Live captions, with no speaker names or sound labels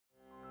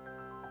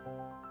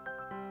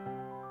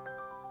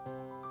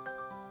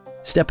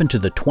Step into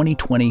the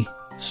 2020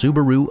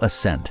 Subaru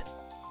Ascent.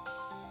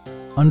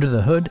 Under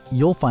the hood,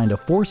 you'll find a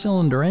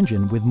 4-cylinder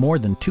engine with more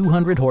than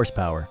 200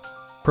 horsepower,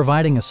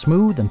 providing a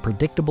smooth and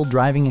predictable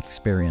driving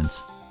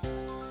experience.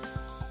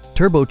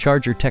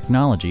 Turbocharger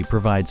technology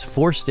provides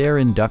forced air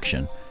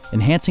induction,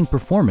 enhancing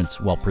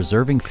performance while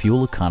preserving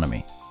fuel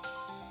economy.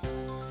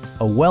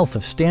 A wealth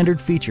of standard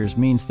features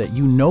means that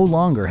you no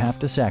longer have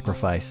to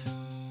sacrifice,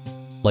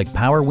 like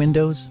power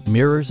windows,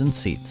 mirrors and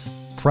seats,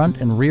 front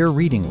and rear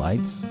reading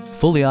lights,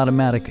 fully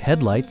automatic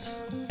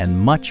headlights, and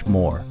much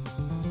more.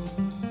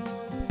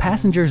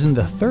 Passengers in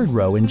the third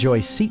row enjoy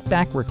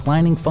seat-back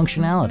reclining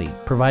functionality,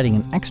 providing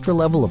an extra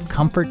level of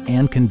comfort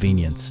and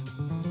convenience.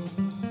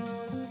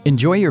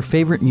 Enjoy your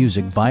favorite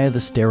music via the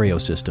stereo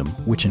system,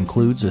 which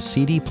includes a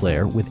CD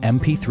player with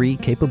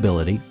MP3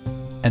 capability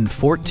and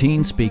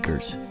 14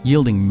 speakers,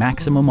 yielding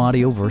maximum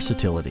audio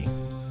versatility.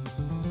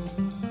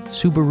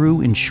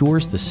 Subaru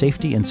ensures the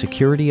safety and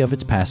security of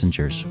its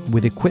passengers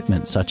with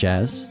equipment such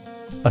as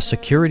a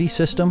security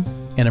system,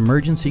 an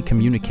emergency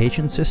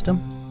communication system,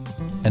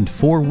 and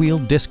 4-wheel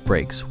disc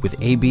brakes with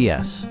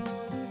ABS.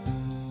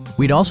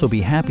 We'd also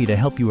be happy to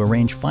help you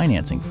arrange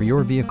financing for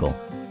your vehicle.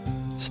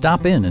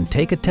 Stop in and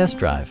take a test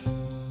drive.